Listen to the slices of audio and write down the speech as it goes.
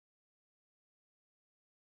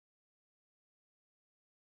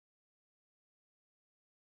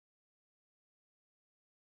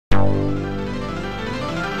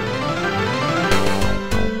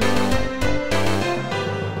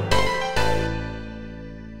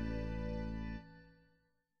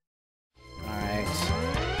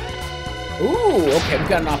okay, we've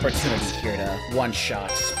got an opportunity here to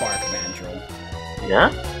one-shot Spark Mandrill. Yeah?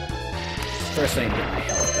 First, I need to get my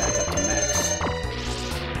health back up to max.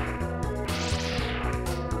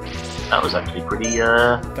 That was actually pretty,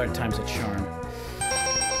 Third time's a charm.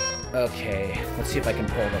 Okay, let's see if I can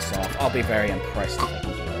pull this off. I'll be very impressed if I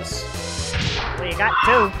can do this. Well, you got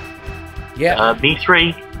 2. Yeah. me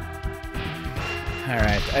 3.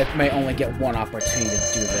 Alright, I may only get one opportunity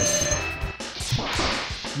to do this.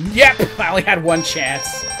 Yep! I only had one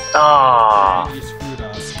chance. Ah. You screwed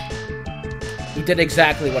us. He did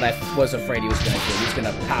exactly what I was afraid he was going to do. He's going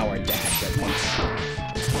to power dash at me.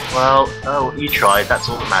 Well, oh, you tried. That's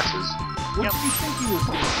all that matters. What do you think he was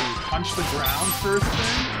going to do? Punch the ground first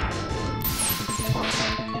thing?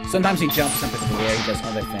 Sometimes he jumps into the air, he does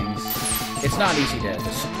other things. It's not easy to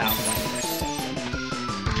just outright this.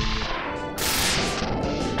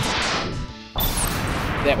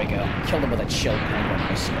 There we go. Killed him with a chill penguin.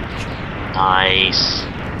 Nice.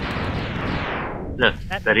 Look,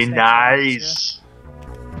 very nice.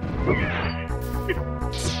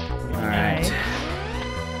 Alright.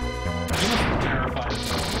 You must be terrified.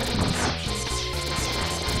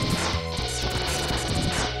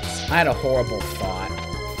 I had a horrible thought.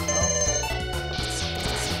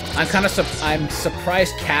 I'm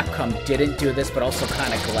surprised Capcom didn't do this, but also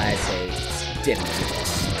kind of glad they didn't do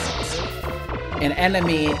this. An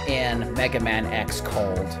enemy in Mega Man X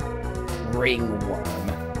called Ringworm.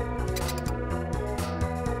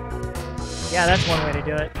 Yeah, that's one way to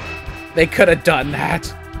do it. They could have done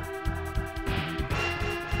that.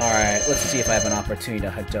 Alright, let's see if I have an opportunity to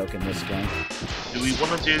Hadoken this game. Do we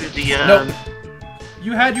want to do the, Nope.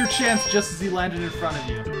 You had your chance just as he landed in front of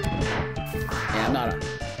you. Yeah, I'm not a...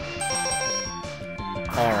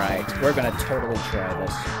 Alright, we're gonna totally try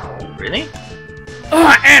this. Really?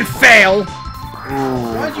 And fail!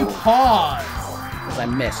 Why'd you pause? Because I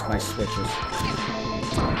missed my switches.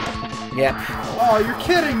 Yep. Oh, you're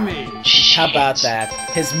kidding me! How about that?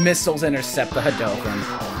 His missiles intercept the Hadoken.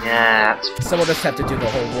 Yeah, So we'll just have to do the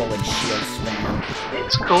whole rolling shield spam.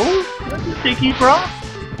 it's cool. That's a biggie, bro.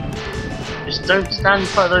 Just don't stand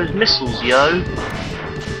for those missiles, yo.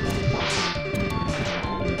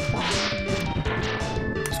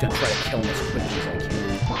 Just gonna try to kill him as quickly as I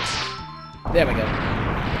can. There we go.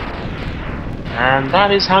 And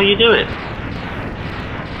that is how you do it.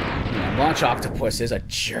 Yeah, Launch Octopus is a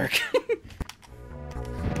jerk.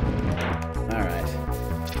 Alright.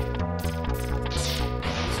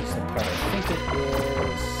 This is the part I think it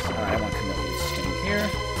is. Alright, I want Camille's skin here.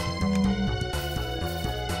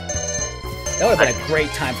 That would have been a great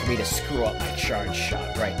time for me to screw up my charge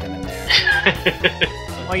shot right then and there.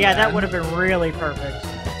 Oh yeah, that would have been really perfect.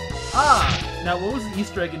 Ah! Now, what was the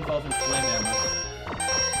Easter egg involving flame ammo?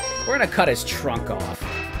 We're gonna cut his trunk off.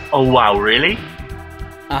 Oh wow, really?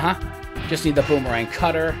 Uh-huh. Just need the boomerang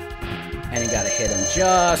cutter, and you gotta hit him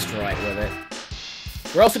just right with it.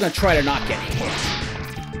 We're also gonna try to not get hit.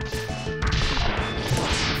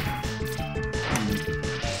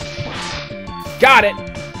 Got it!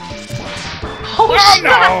 Oh,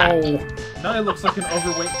 no! Now it looks like an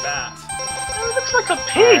overweight bat. It looks like a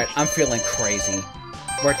pig. Alright, I'm feeling crazy.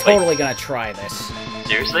 We're totally gonna try this.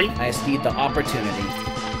 Seriously? I just need the opportunity.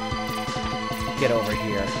 Get over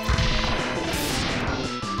here.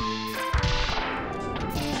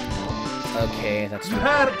 Okay, that's... You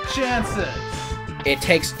had chances! It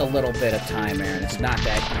takes a little bit of time, Aaron. It's not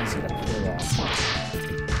that easy to pull off.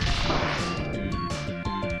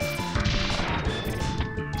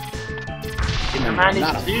 Remember,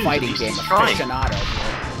 not a fighting game, aficionado.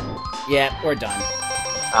 Yeah, we're done.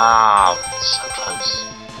 Ah, so close.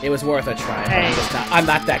 It was worth a try. Hey. I'm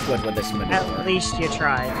not that good with this maneuver. At least you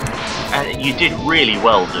tried. And you did really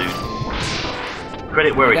well, dude.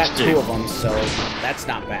 Credit where We it's got due. two of them, so that's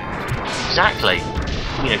not bad. Exactly.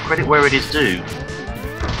 You know, credit where it is due.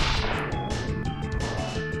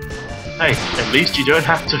 Hey, at least you don't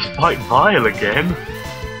have to fight Vile again.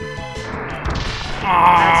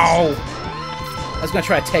 Ow! I was gonna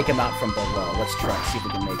try to take him out from below. Let's try see if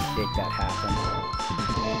we can make that happen.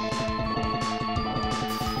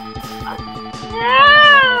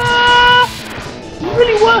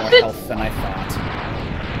 Really worth More it. health than I thought.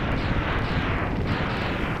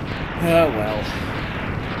 Oh well.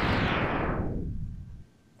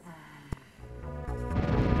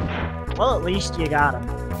 Well, at least you got him.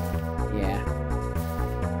 Yeah.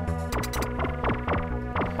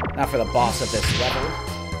 Now for the boss of this level.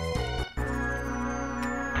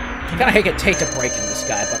 Kinda hate to take a break in this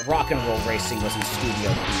guy, but Rock and Roll Racing was in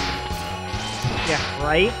Studio B. Yeah,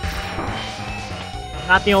 right?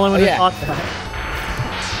 Not the only one who yeah. thought that.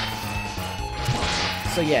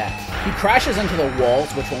 So yeah, he crashes into the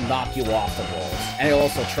walls, which will knock you off the walls, and he'll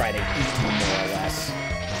also try to eat you more or less.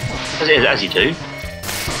 As you do.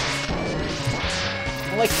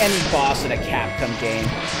 Like any boss in a Capcom game,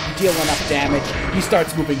 you deal enough damage, he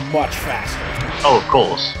starts moving much faster. Oh, of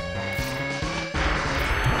course.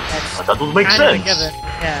 That would make sense.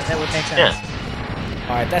 Yeah, that would make sense. Yeah.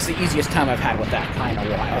 Alright, that's the easiest time I've had with that guy in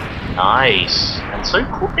a while. Nice. And so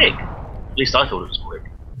quick. At least I thought it was quick.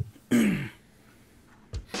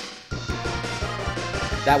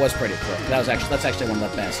 That was pretty quick. That's actually one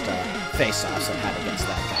of the best face-offs I've had against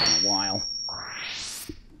that guy in a while.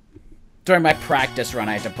 During my practice run,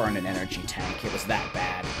 I had to burn an energy tank. It was that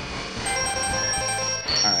bad.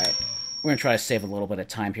 Alright. We're gonna try to save a little bit of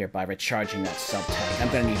time here by recharging that sub-tank. I'm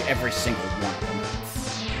gonna need every single one of them.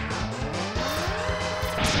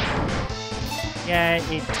 Yeah,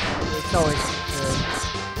 it's always good.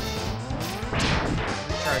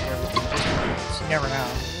 Recharge everything. You never know.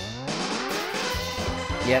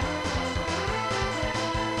 Yep.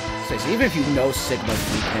 So even if you know Sigma's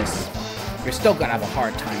weakness, you're still gonna have a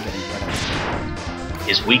hard time getting rid of it.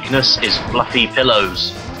 His weakness is fluffy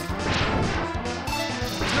pillows.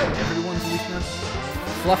 Everyone's weakness.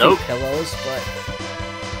 Fluffy pillows, but...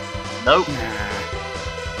 Nope. Nah.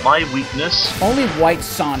 My weakness... Only White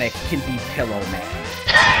Sonic can be Pillow Man.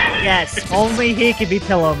 Yes, only he can be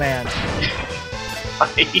Pillow Man.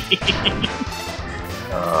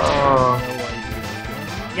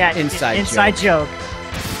 Yeah, inside joke.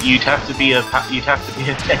 You'd have to be a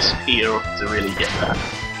SP to really get that.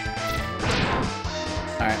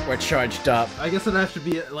 Alright, we're charged up. I guess I'd have to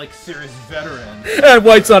be like serious veteran. And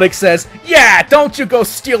White Sonic says, "Yeah, don't you go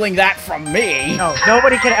stealing that from me!" No,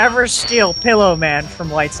 nobody can ever steal Pillow Man from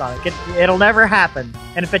White Sonic. It'll never happen.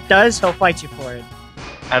 And if it does, he'll fight you for it.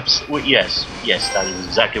 Absolutely, yes, that is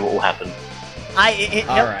exactly what will happen.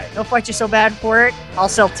 He'll fight you so bad for it, I'll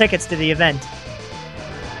sell tickets to the event.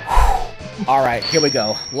 Alright, here we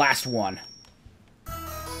go. Last one.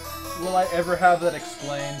 Will I ever have that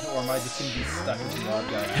explained, or am I just gonna be stuck as the odd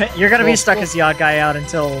guy? You're gonna be stuck as the odd guy out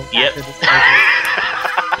until after this playthrough.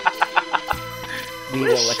 We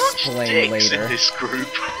will explain later. In this group.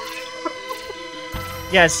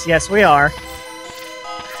 Yes, we are.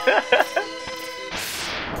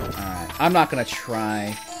 Alright, I'm not gonna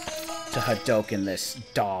try to Hadoken this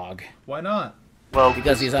dog. Why not? Well,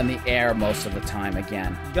 because he's on the air most of the time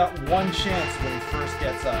again. You got one chance when he first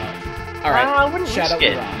gets out. Alright, Shadow,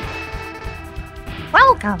 you're on.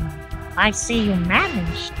 Welcome. I see you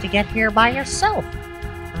managed to get here by yourself.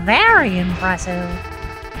 Very impressive.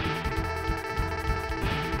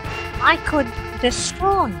 I could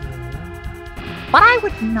destroy you, but I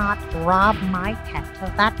would not rob my pet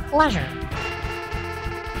of that pleasure.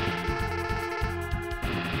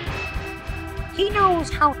 He knows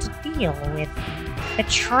how to deal with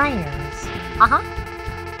betrayers.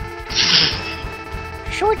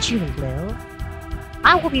 Should you live,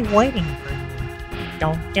 I will be waiting for you.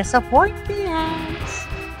 Don't disappoint me, Axe.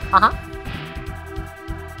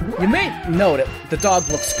 You may note the dog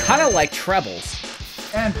looks kind of like Trebles.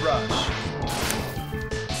 And Rush.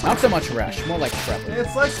 Not so much Rush, more like Treble.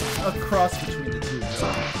 It's like a cross between the two.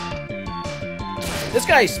 This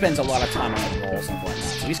guy spends a lot of time on the rolls and whatnot,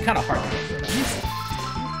 so he's kind of hard to get rid of.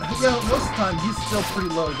 Yeah, most of the time he's still pretty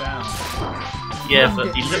low down. Yeah,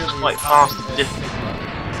 but he looks quite fast and different.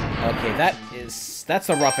 Okay, that's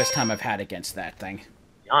the roughest time I've had against that thing.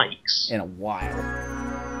 Yikes. In a while.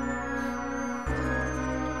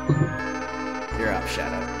 You're up,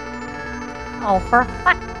 Shadow. Oh, for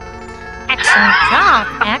fuck. Excellent job,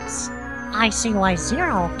 X. I see why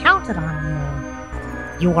Zero counted on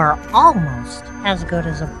you. You are almost as good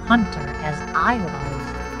as a hunter as I was.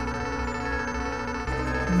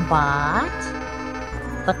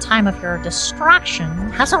 But the time of your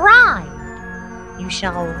destruction has arrived. You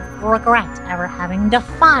shall regret ever having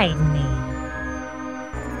defied me.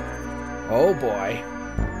 Oh boy.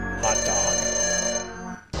 Hot dog.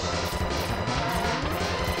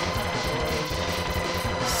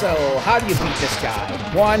 So, how do you beat this guy?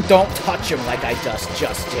 One, don't touch him like I just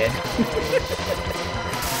did.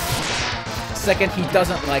 Second, he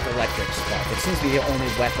doesn't like electric spark. It seems to be the only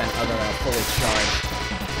weapon other than a fully charged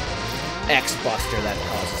X-Buster that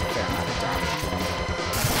causes a fair amount of damage to him.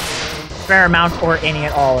 Fair amount or any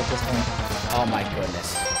at all at this point. Oh my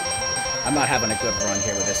goodness. I'm not having a good run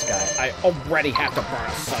here with this guy. I already have to burn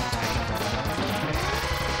a sub-tank.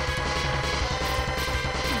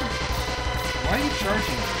 Why are you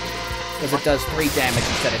charging him? Because it does 3 damage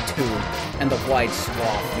instead of 2, and the wide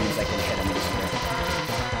swath means I can hit him easier.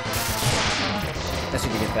 Unless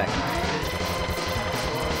you can get back in my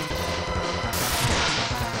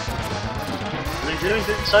doing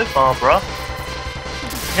good so far, bruh.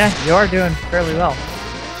 Yeah, you are doing fairly well.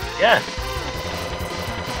 Yeah.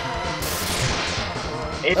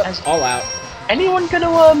 Has All out. anyone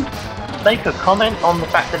gonna make a comment on the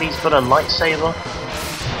fact that he's got a lightsaber?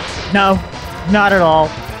 No, not at all.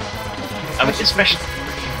 I mean, especially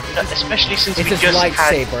since It's we his just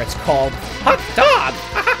lightsaber. had. It's called hot dog.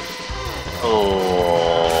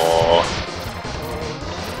 Oh.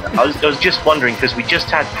 I was just wondering because we just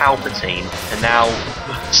had Palpatine and now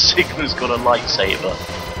Sigma's got a lightsaber.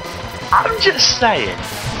 I'm just saying.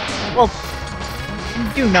 Well, you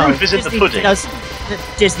do know Proof is in the pudding.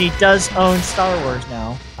 Disney does own Star Wars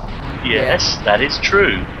now. Yes, that is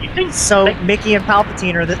true. You think So Mickey and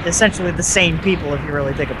Palpatine are essentially the same people if you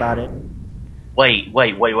really think about it. Wait.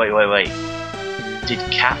 Did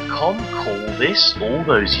Capcom call this all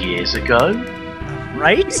those years ago?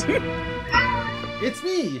 Right? It's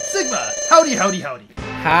me, Sigma! Howdy, howdy, howdy.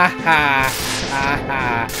 Ha ha ha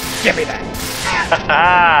ha. Give me that.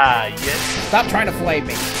 Haha, yes. Stop trying to flame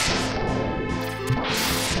me.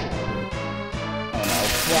 Oh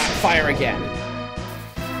no. Fire again.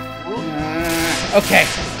 Okay.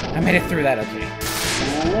 I made it through that okay.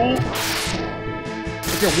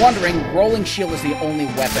 If you're wondering, Rolling Shield is the only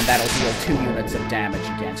weapon that'll deal 2 units of damage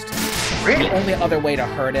against him. Really? The only other way to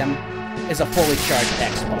hurt him is a fully charged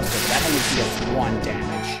X-Buster. That only deals 1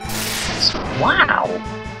 damage. Wow.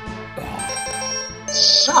 Ugh.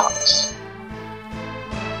 Sucks.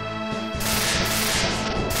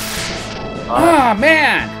 Ah,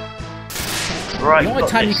 man! Right. The only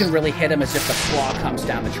time you can really hit him is if the claw comes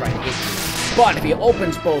down to try and hit you. But if he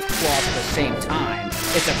opens both claws at the same time,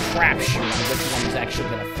 it's a crapshoot on which one is actually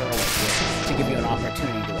going to throw it with to give you an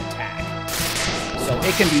opportunity to attack. So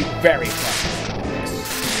it can be very frustrating with this.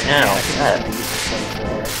 Yeah, I think I'm going to use the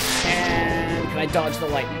flamethrower. And can I dodge the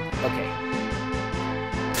lightning? Okay.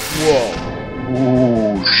 Whoa.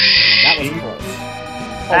 Ooh, That was shit. close.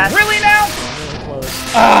 That's Oh, really now? really close.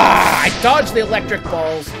 Ah! I dodged the electric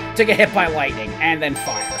balls to get hit by lightning, and then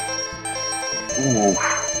fire. Ooh.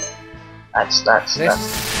 That's.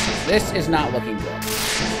 This is not looking good.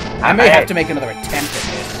 I may have to make another attempt at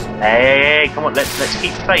this. Hey, come on, let's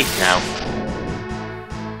keep faith now.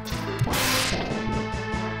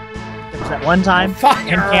 There was that one time Fire!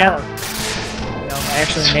 in camp, I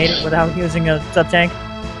actually made it without using a sub-tank.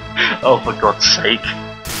 Oh, for God's sake.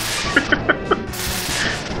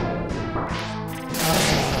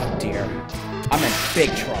 Oh dear. I'm in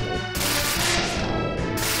big trouble.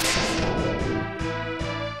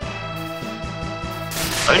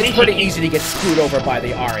 It's pretty easy to get screwed over by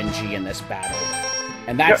the RNG in this battle.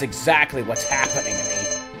 And that's exactly what's happening to me.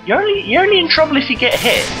 You're only in trouble if you get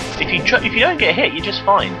hit. If you don't get hit, you're just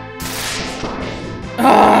fine.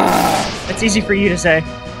 It's easy for you to say.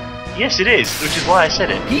 Yes, it is, which is why I said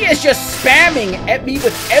it. He is just spamming at me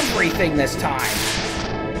with everything this time.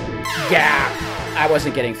 Yeah, I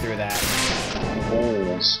wasn't getting through that.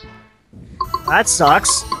 Balls. That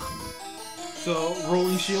sucks. So,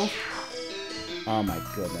 rolling shield? Oh my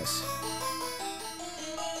goodness.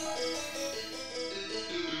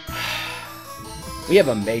 We have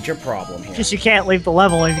a major problem here. Just you can't leave the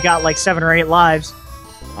level if you got like 7 or 8 lives.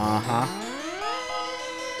 Uh-huh.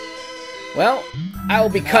 Well, I will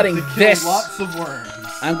be cutting To kill this. lots of worms.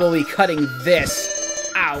 I'm going to be cutting this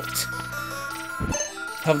out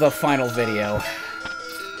of the final video.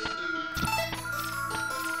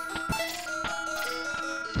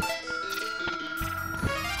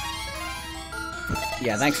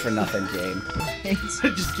 Yeah, thanks for nothing, game. I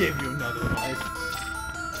just gave you another life.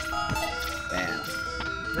 Bam.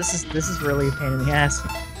 This is really a pain in the ass.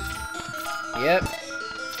 Yep.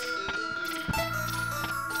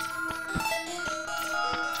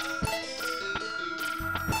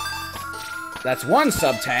 That's one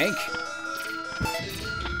sub-tank.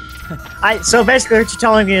 So basically what you're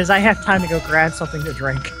telling me is I have time to go grab something to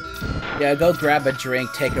drink. Yeah, go grab a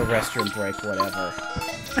drink, take a restroom break, whatever.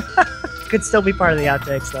 Could still be part of the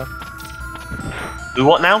outtakes though. Do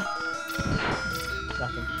what now?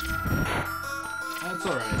 Nothing. That's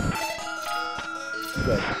alright.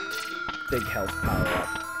 Good. Big health power up.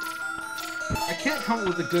 I can't come up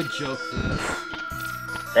with a good joke for this.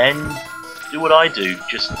 Then do what I do.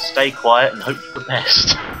 Just stay quiet and hope for the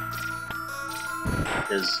best.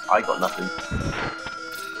 Because I got nothing.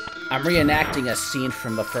 I'm reenacting a scene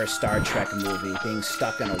from the first Star Trek movie, being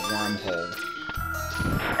stuck in a wormhole.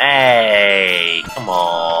 Hey, come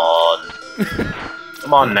on.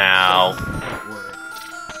 Come on now. At work.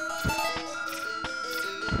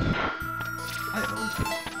 I own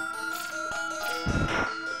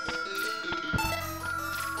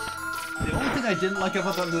you. The only thing I didn't like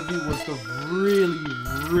about that movie was the really,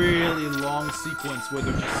 really long sequence where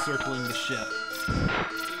they're just circling the ship.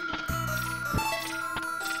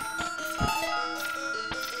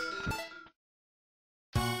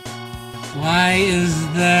 Why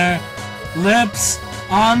is there lips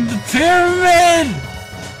on the pyramid?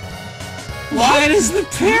 Why does the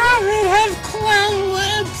pyramid have clown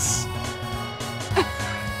lips?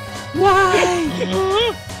 Why?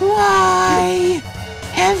 Why?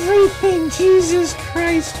 Everything, Jesus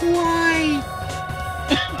Christ, why?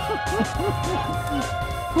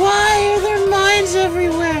 Why are there mines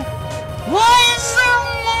everywhere? Why is there a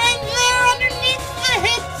mine there underneath the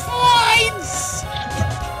headlights?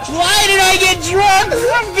 Why did I get drunk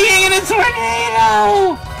from being in a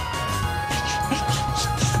tornado?